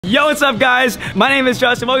Yo, what's up, guys? My name is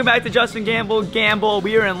Justin. Welcome back to Justin Gamble.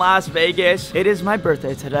 We are in Las Vegas. It is my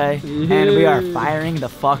birthday today, and we are firing the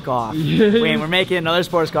fuck off. We're making another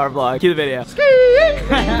sports car vlog. Cue the video.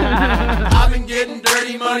 I've been getting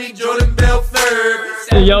dirty money, Jordan Belfort.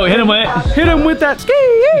 Yo, hit him with that ski.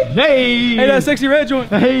 Hey, that sexy red joint.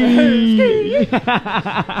 Hey.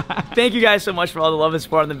 Thank you guys so much for all the love and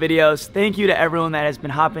support on the videos. Thank you to everyone that has been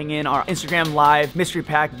hopping in our Instagram live mystery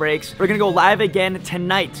pack breaks. We're gonna go live again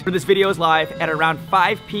tonight. This video is live at around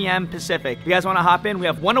 5 p.m. Pacific. If you guys want to hop in, we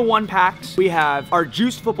have 101 packs. We have our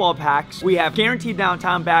juiced football packs. We have guaranteed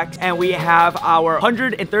downtown packs, and we have our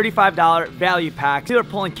 $135 value packs. They're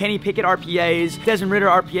pulling Kenny Pickett RPAs, Desmond Ritter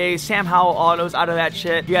RPAs, Sam Howell autos out of that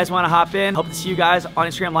shit. If you guys want to hop in, hope to see you guys on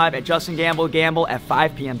Instagram live at justingamblegamble at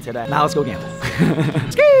 5 p.m. today. Now let's go gamble.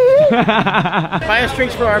 Buy us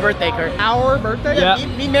drinks for our birthday, Kurt. Our birthday? Yeah.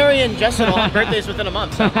 Me, Mary, and Justin all have birthdays within a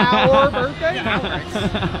month. So. Our birthday?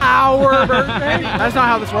 Our birthday? That's not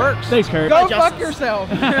how this works. Thanks, Kurt. Go fuck yourself.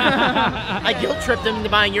 I guilt tripped him into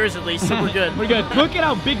buying yours at least, so we're good. We're good. Look at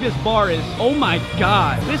how big this bar is. Oh my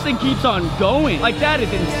god. This thing keeps on going. Like, that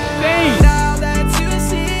is insane. Now that you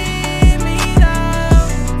see me now,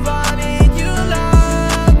 falling, you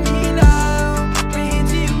love me now. Read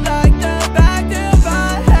you like the back of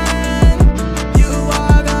my hand. You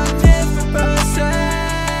are a different person.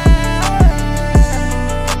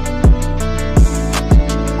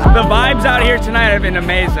 The vibes out here tonight have been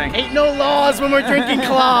amazing. Ain't no laws when we're drinking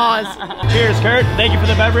claws. Cheers, Kurt. Thank you for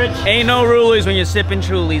the beverage. Ain't no rulies when you're sipping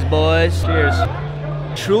Trulies, boys. Cheers.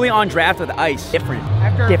 Truly on draft with ice. Different.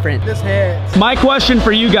 Different. This hits. My question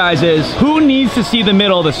for you guys is, who needs to see the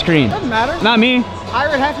middle of the screen? Doesn't matter. Not me. I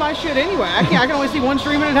read half my shit anyway. I can only see one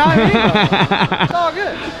stream at a time anyway. It's all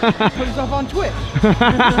good. Put yourself on Twitch.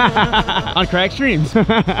 On crack streams. All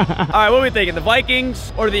right, what are we thinking? The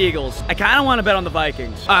Vikings or the Eagles? I kind of want to bet on the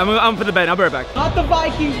Vikings. All right, I'm for the bet. I'll be right back. Not the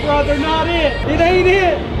Vikings, bro. They're not it. It ain't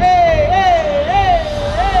it. Hey, hey, hey, hey.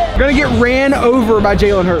 We're gonna get ran over by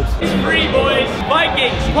Jalen Hurts. It's free, boys.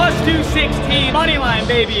 Vikings plus 216. Money line,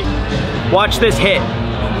 baby. Watch this hit.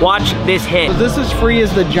 Watch this hit. So this is free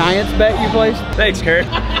as the Giants bet you placed? Thanks, Kurt.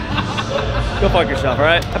 Go fuck yourself, all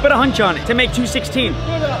right? I put a hunch on it to make 216.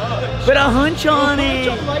 Put a hunch on it.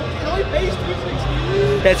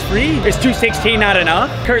 That's free? Is 216 not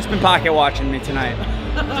enough? Kurt's been pocket watching me tonight.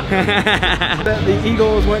 The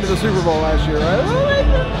Eagles went to the Super Bowl last year,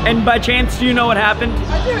 right? And by chance, do you know what happened?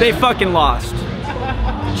 They fucking lost.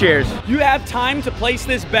 Cheers. You have time to place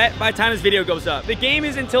this bet by the time this video goes up. The game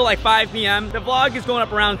is until like 5 p.m. The vlog is going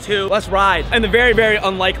up around 2. Let's ride. And the very, very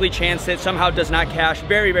unlikely chance that it somehow does not cash.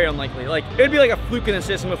 Very, very unlikely. Like, it would be like a fluke in the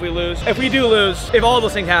system if we lose. If we do lose, if all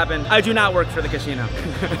those things happen, I do not work for the casino.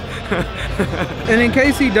 And in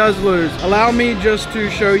case he does lose, allow me just to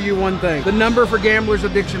show you one thing. The number for Gamblers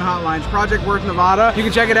Addiction Hotlines, Project Worth Nevada. You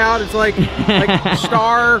can check it out. It's like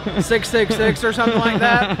star 666 or something like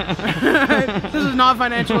that. This is not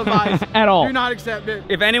financial advice. At all. Do not accept it.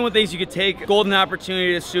 If anyone thinks you could take golden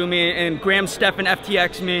opportunity to sue me and Graham Stephan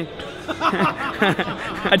FTX me,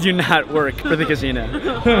 I do not work for the casino.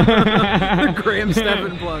 The Graham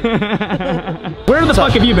Stephan plug. Where the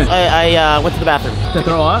fuck have you been? I went to the bathroom. To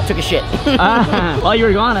throw up? Took a shit. While you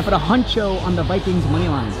were gone, I put a huncho on the Vikings money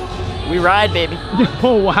line. We ride, baby.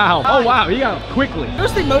 Oh wow. Oh wow, you got it quickly. It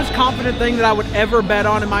was the most confident thing that I would ever bet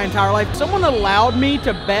on in my entire life. Someone allowed me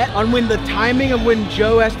to bet on when the timing of when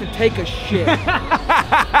Joe has to take a shit.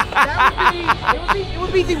 It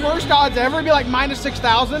would be the worst odds ever. It'd be like minus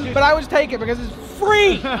 6,000, but I would take it because it's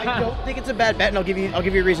free. I don't think it's a bad bet, and I'll give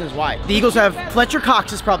you reasons why. The Eagles have Fletcher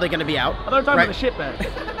Cox is probably going to be out. I thought we were talking about the shit bet.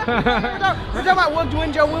 We're talking about when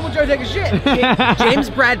will Joe take a shit. James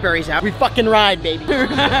Bradbury's out. We fucking ride, baby.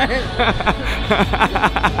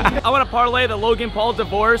 I want to parlay the Logan Paul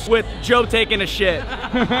divorce with Joe taking a shit.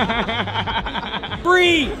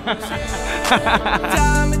 Free!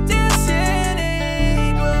 Time of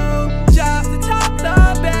destiny, blue. Drop the top, the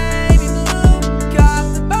baby blue. Got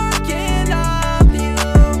the barking of you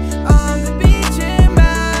on the beach in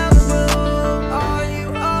Malibu. Are you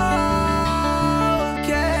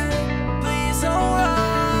okay? Please don't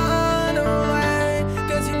run away,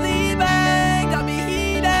 'cause you're leaving, got me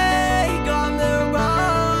heated, gone the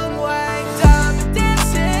wrong way. Time of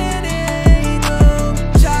destiny, blue.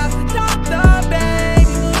 Drop the top, the baby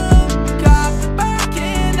blue. Got the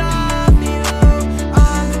barking of you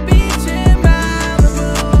on the beach in Malibu.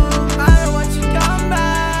 I don't want you to come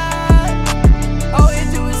back. All you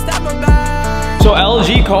do is step back. So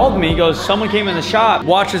LG called me, he goes, someone came in the shop,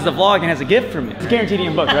 watches the vlog and has a gift for me. It's guaranteed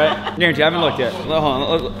in book, right? Guaranteed, I haven't looked yet. Hold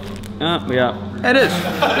on. Yeah. It is.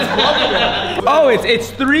 Oh,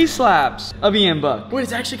 it's 3 slaps of Ian Book. Wait,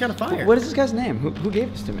 it's actually kind of fire. What is this guy's name? Who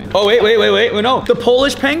gave this to me? Oh, wait, no. The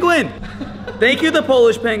Polish Penguin. Thank you, the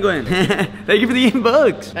Polish Penguin. Thank you for the Ian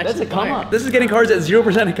Books. That's a come up. This is getting cards at 0%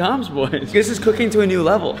 of comms, boys. This is cooking to a new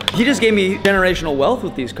level. He just gave me generational wealth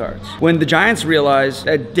with these cards. When the Giants realize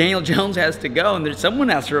that Daniel Jones has to go and someone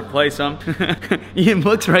has to replace him, Ian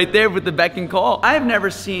Book's right there with the beck and call. I've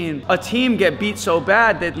never seen a team get beat so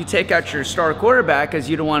bad that you take out your star quarterback because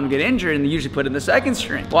you don't want him to get injured and they usually put in the second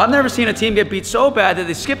string. Well, I've never seen a team get beat so bad that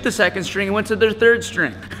they skipped the second string and went to their third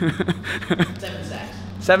string. 7 sacks.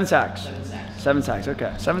 7 sacks. 7 sacks. 7 sacks,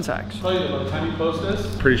 okay. 7 sacks. Tell you, by the time you post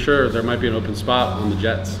this, pretty sure there might be an open spot on the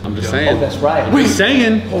Jets. I'm just saying. Oh, that's right. I'm just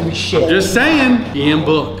saying. Holy shit. I'm just saying. Ian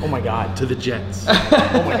Book. Oh my God. To the Jets. Oh my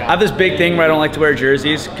God. I have this big thing where I don't like to wear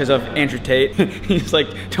jerseys because of Andrew Tate. He's like,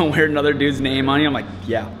 don't wear another dude's name on you. I'm like,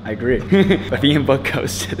 yeah, I agree. But if Ian Book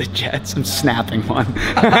goes to the Jets, I'm snapping one.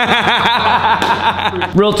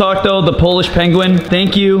 Real talk though, the Polish Penguin,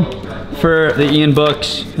 thank you for the Ian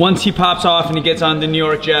Books. Once he pops off and he gets on the New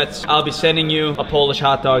York Jets, I'll be sending you a Polish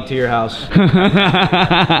hot dog to your house.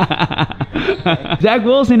 Zach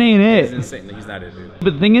Wilson ain't it. He's insane. He's not it, dude.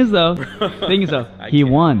 But the thing is though, he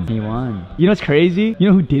won. He won. You know what's crazy? You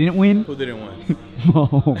know who didn't win? Who didn't win?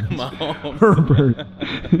 Mahomes. Herbert.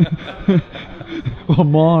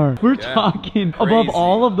 Lamar. We're talking above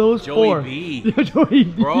all of those Joey four. B. Joey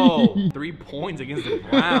B. Bro, 3 points against the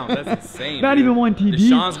Browns. That's insane. Not dude. even one TD.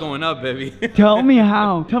 Deshaun's going up, baby. Tell me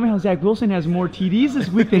how Zach Wilson has more TDs this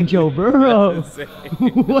week than Joe Burrow.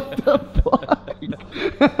 What the fuck?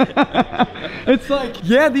 It's like,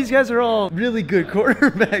 yeah, these guys are all really good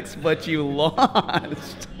quarterbacks, but you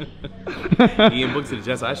lost. Ian Book to the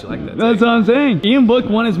Jets. I actually like that. That's what I'm saying. Ian Book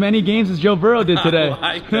won as many games as Joe Burrow did today.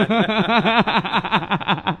 I like that.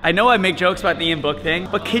 I know I make jokes about the Ian Book thing,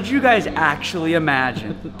 but could you guys actually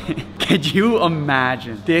imagine? Could you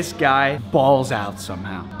imagine this guy balls out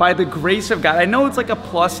somehow? By the grace of God, I know it's like a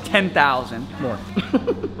plus 10,000. More.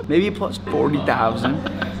 Maybe a plus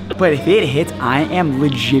 40,000. But if it hits, I am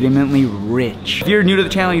legitimately rich. If you're new to the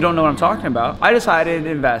channel, you don't know what I'm talking about. I decided to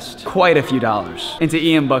invest quite a few dollars into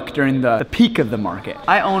Ian Book during the peak of the market.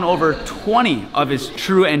 I own over 20 of his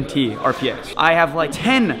True NT RPX. I have like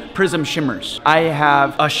 10 Prism Shimmers. I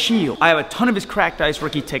have a Shield. I have a ton of his Cracked Ice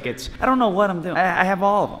rookie tickets. I don't know what I'm doing. I have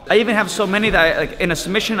all of them. I even have so many that like in a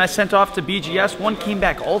submission I sent off to BGS, one came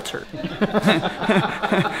back altered.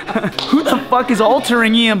 Who the fuck is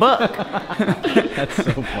altering Ian Book? That's so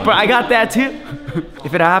funny. But I got that too.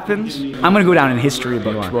 If it happens, I'm gonna go down in history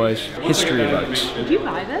books, boys. History books. Did you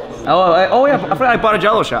buy this? Oh yeah, I forgot I bought a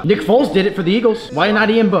Jello shot. Nick Foles did it for the Eagles. Why not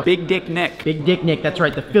Ian Book? Big Dick Nick. Big Dick Nick, that's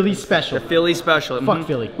right, the Philly special. The Philly special. Fuck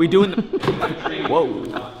Philly. We doing the... Whoa.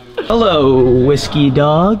 Hello, Whiskey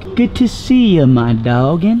Dog. Good to see you, my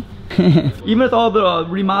doggin'. Even with all the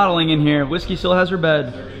remodeling in here, Whiskey still has her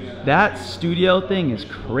bed. That studio thing is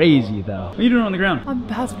crazy though. What are you doing on the ground? I'm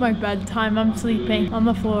past my bedtime. I'm sleeping on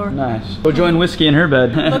the floor. Nice. Go join Whiskey in her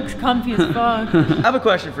bed. Looks comfy as fuck. I have a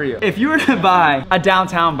question for you. If you were to buy a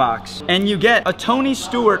downtown box and you get a Tony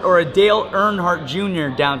Stewart or a Dale Earnhardt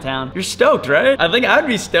Jr. downtown, you're stoked, right? I think I'd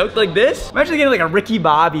be stoked like this. Imagine getting like a Ricky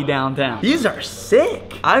Bobby downtown. These are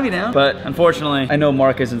sick. I'd be down. But unfortunately, I know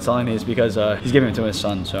Mark isn't selling these because he's giving it to his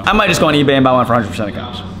son, so. I might just go on eBay and buy one for 100% of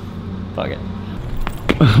comps. Fuck it.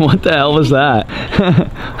 What the hell was that?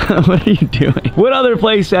 What are you doing? What other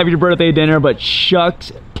place have your birthday dinner but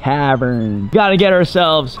Chuck's Tavern? Gotta get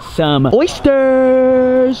ourselves some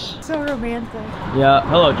oysters. So romantic. Yeah,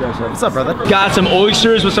 hello Joseph. What's up, brother? Got some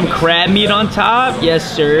oysters with some crab meat on top.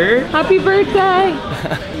 Yes, sir. Happy birthday.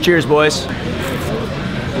 Cheers, boys.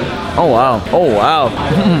 Oh, wow. Oh, wow.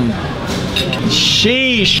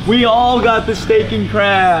 Sheesh. We all got the steak and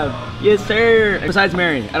crab. Yes, sir. Besides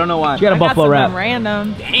Mary. I don't know why. She got a buffalo wrap.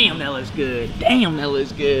 Random. Damn, that looks good. Damn, that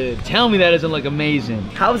looks good. Tell me that doesn't look amazing.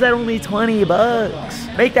 How is that only 20 bucks?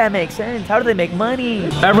 Make that make sense. How do they make money?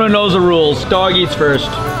 Everyone knows the rules. Dog eats first.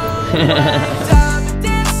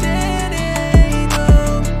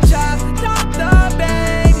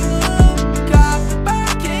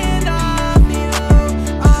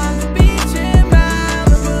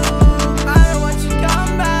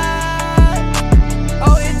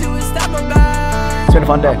 It's been a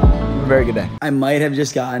fun day. A very good day. I might have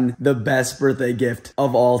just gotten the best birthday gift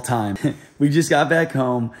of all time. We just got back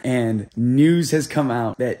home and news has come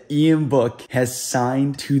out that Ian Book has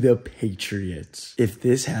signed to the Patriots. If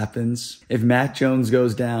this happens, if Mac Jones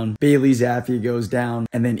goes down, Bailey Zappi goes down,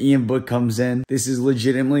 and then Ian Book comes in, this is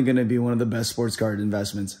legitimately going to be one of the best sports card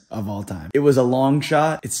investments of all time. It was a long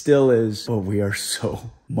shot. It still is, but we are so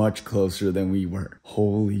much closer than we were.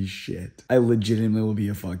 Holy shit. I legitimately will be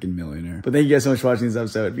a fucking millionaire. But thank you guys so much for watching this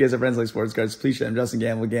episode. If you guys have friends like sports cards, please share them. Justin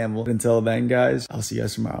Gamble Gamble. But until then, guys, I'll see you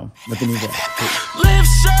guys tomorrow. Nothing new. Live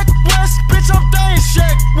Cirque West, bitch, I'm